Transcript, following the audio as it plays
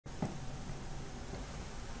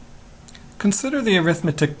Consider the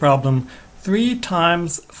arithmetic problem 3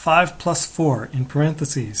 times 5 plus 4 in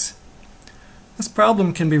parentheses. This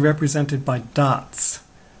problem can be represented by dots.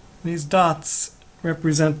 These dots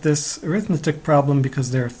represent this arithmetic problem because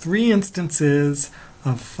there are 3 instances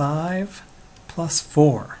of 5 plus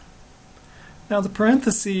 4. Now the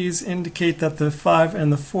parentheses indicate that the 5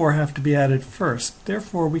 and the 4 have to be added first.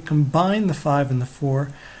 Therefore we combine the 5 and the 4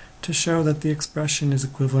 to show that the expression is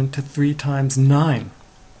equivalent to 3 times 9.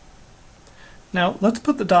 Now let's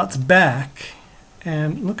put the dots back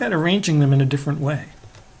and look at arranging them in a different way.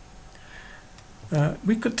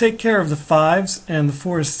 We could take care of the 5s and the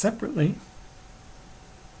 4s separately.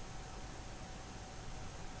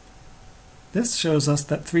 This shows us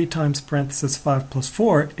that 3 times parenthesis 5 plus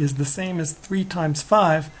 4 is the same as 3 times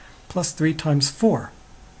 5 plus 3 times 4.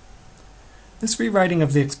 This rewriting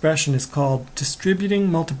of the expression is called distributing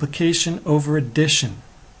multiplication over addition.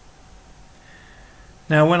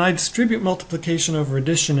 Now when I distribute multiplication over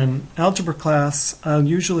addition in algebra class, I'll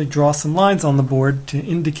usually draw some lines on the board to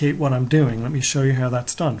indicate what I'm doing. Let me show you how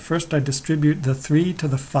that's done. First I distribute the 3 to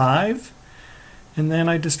the 5, and then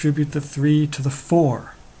I distribute the 3 to the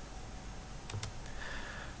 4.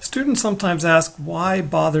 Students sometimes ask, why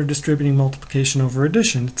bother distributing multiplication over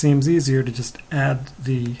addition? It seems easier to just add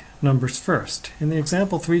the numbers first. In the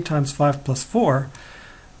example 3 times 5 plus 4,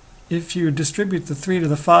 if you distribute the 3 to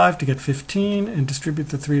the 5 to get 15 and distribute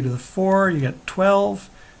the 3 to the 4, you get 12,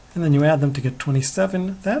 and then you add them to get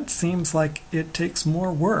 27, that seems like it takes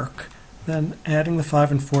more work than adding the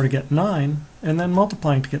 5 and 4 to get 9 and then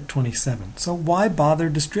multiplying to get 27. So why bother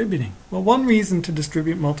distributing? Well, one reason to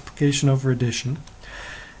distribute multiplication over addition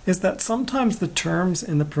is that sometimes the terms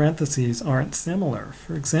in the parentheses aren't similar.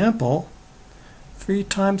 For example, 3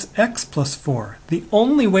 times x plus 4. The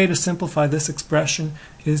only way to simplify this expression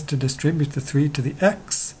is to distribute the 3 to the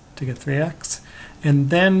x to get 3x,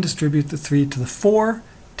 and then distribute the 3 to the 4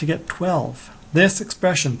 to get 12. This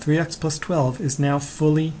expression, 3x plus 12, is now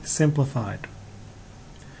fully simplified.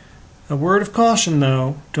 A word of caution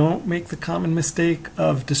though, don't make the common mistake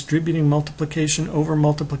of distributing multiplication over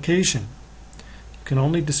multiplication. You can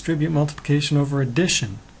only distribute multiplication over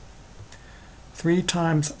addition. 3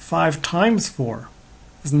 times 5 times 4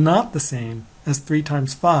 is not the same as 3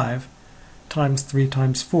 times 5 times 3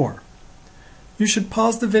 times 4. You should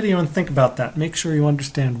pause the video and think about that. Make sure you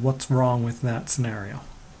understand what's wrong with that scenario.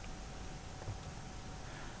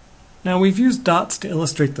 Now we've used dots to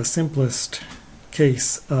illustrate the simplest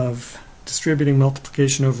case of distributing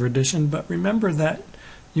multiplication over addition, but remember that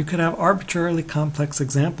you could have arbitrarily complex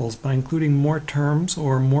examples by including more terms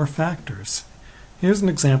or more factors. Here's an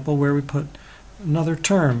example where we put another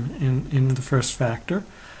term in the first factor,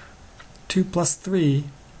 2 plus 3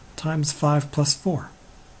 times 5 plus 4.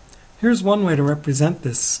 Here's one way to represent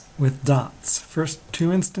this with dots. First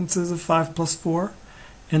 2 instances of 5 plus 4,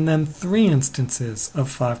 and then 3 instances of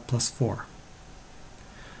 5 plus 4.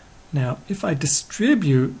 Now, if I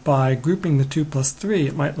distribute by grouping the 2 plus 3,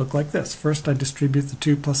 it might look like this. First I distribute the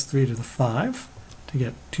 2 plus 3 to the 5 to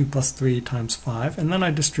get 2 plus 3 times 5, and then I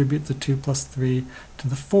distribute the 2 plus 3 to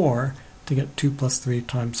the 4 to get 2 plus 3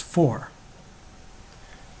 times 4.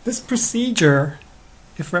 This procedure,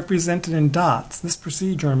 if represented in dots, this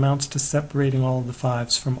procedure amounts to separating all of the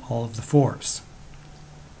 5s from all of the 4s.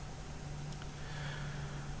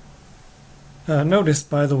 Notice,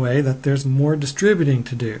 by the way, that there's more distributing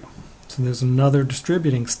to do. So there's another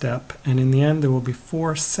distributing step, and in the end there will be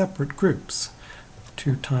 4 separate groups.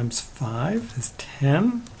 2 times 5 is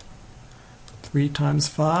 10. 3 times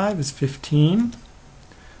 5 is 15.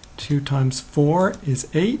 2 times 4 is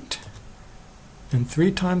 8. And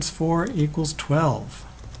 3 times 4 equals 12.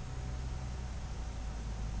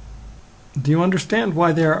 Do you understand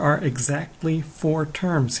why there are exactly 4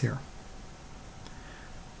 terms here?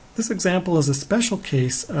 This example is a special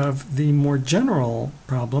case of the more general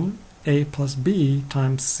problem, a plus b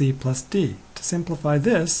times c plus d. To simplify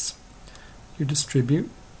this, you distribute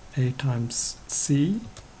a times c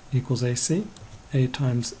equals ac, a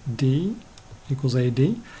times d equals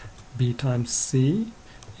ad, b times c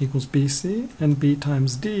equals bc, and b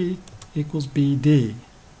times d equals bd.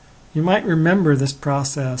 You might remember this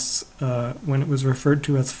process when it was referred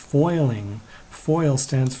to as foiling. FOIL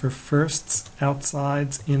stands for firsts,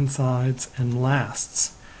 outsides, insides, and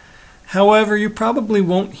lasts. However, you probably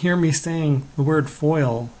won't hear me saying the word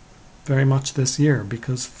FOIL very much this year,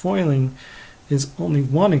 because foiling is only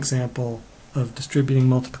one example of distributing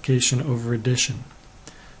multiplication over addition.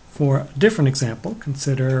 For a different example,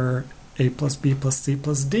 consider a plus b plus c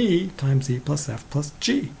plus d times e plus f plus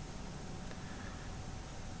g.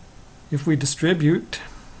 If we distribute,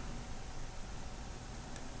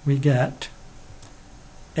 we get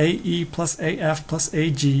AE plus AF plus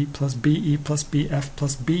AG plus BE plus BF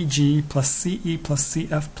plus BG plus CE plus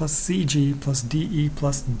CF plus CG plus DE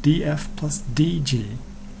plus DF plus DG.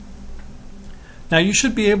 Now you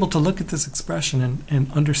should be able to look at this expression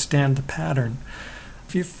and understand the pattern.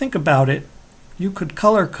 If you think about it, you could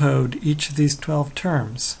color code each of these 12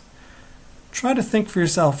 terms. Try to think for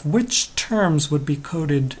yourself which terms would be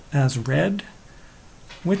coded as red,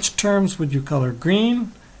 which terms would you color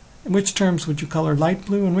green, which terms would you color light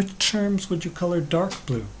blue, and which terms would you color dark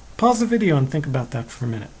blue. Pause the video and think about that for a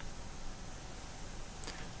minute.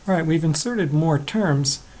 Alright, we've inserted more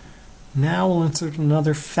terms. Now we'll insert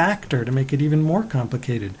another factor to make it even more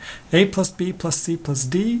complicated. A plus B plus C plus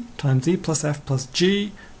D times E plus F plus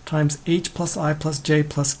G times H plus I plus J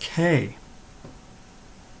plus K.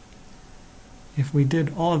 If we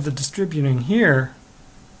did all of the distributing here,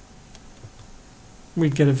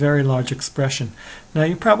 we'd get a very large expression. Now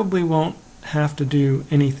you probably won't have to do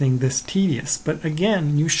anything this tedious, but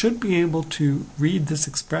again, you should be able to read this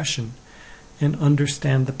expression and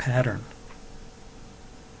understand the pattern.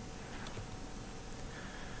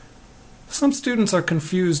 Some students are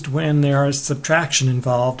confused when there is subtraction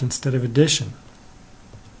involved instead of addition.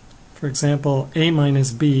 For example, A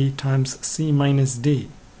minus B times C minus D.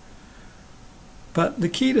 But the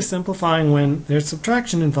key to simplifying when there's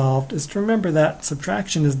subtraction involved is to remember that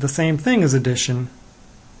subtraction is the same thing as addition.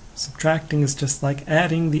 Subtracting is just like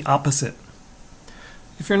adding the opposite.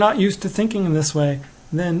 If you're not used to thinking in this way,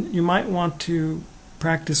 then you might want to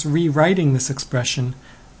practice rewriting this expression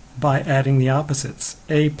by adding the opposites.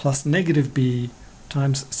 A plus negative B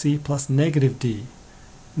times C plus negative D.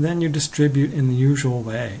 Then you distribute in the usual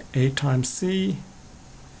way. A times C,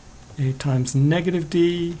 A times negative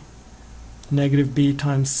D, negative B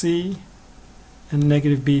times C, and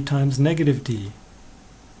negative B times negative D.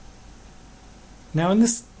 Now in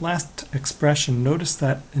this last expression, notice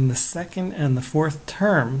that in the second and the fourth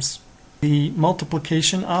terms, the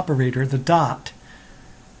multiplication operator, the dot,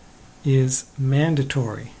 is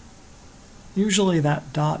mandatory. Usually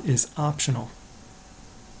that dot is optional.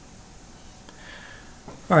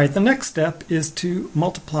 Alright, the next step is to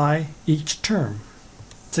multiply each term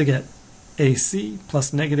to get AC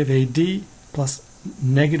plus negative AD plus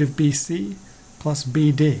negative BC plus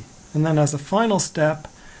BD. And then as a final step,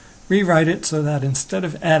 rewrite it so that instead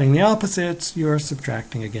of adding the opposites, you are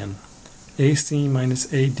subtracting again. AC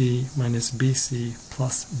minus AD minus BC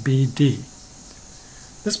plus BD.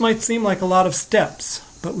 This might seem like a lot of steps,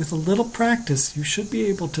 but with a little practice, you should be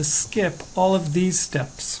able to skip all of these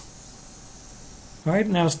steps. Alright,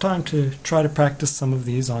 now it's time to try to practice some of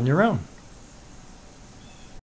these on your own.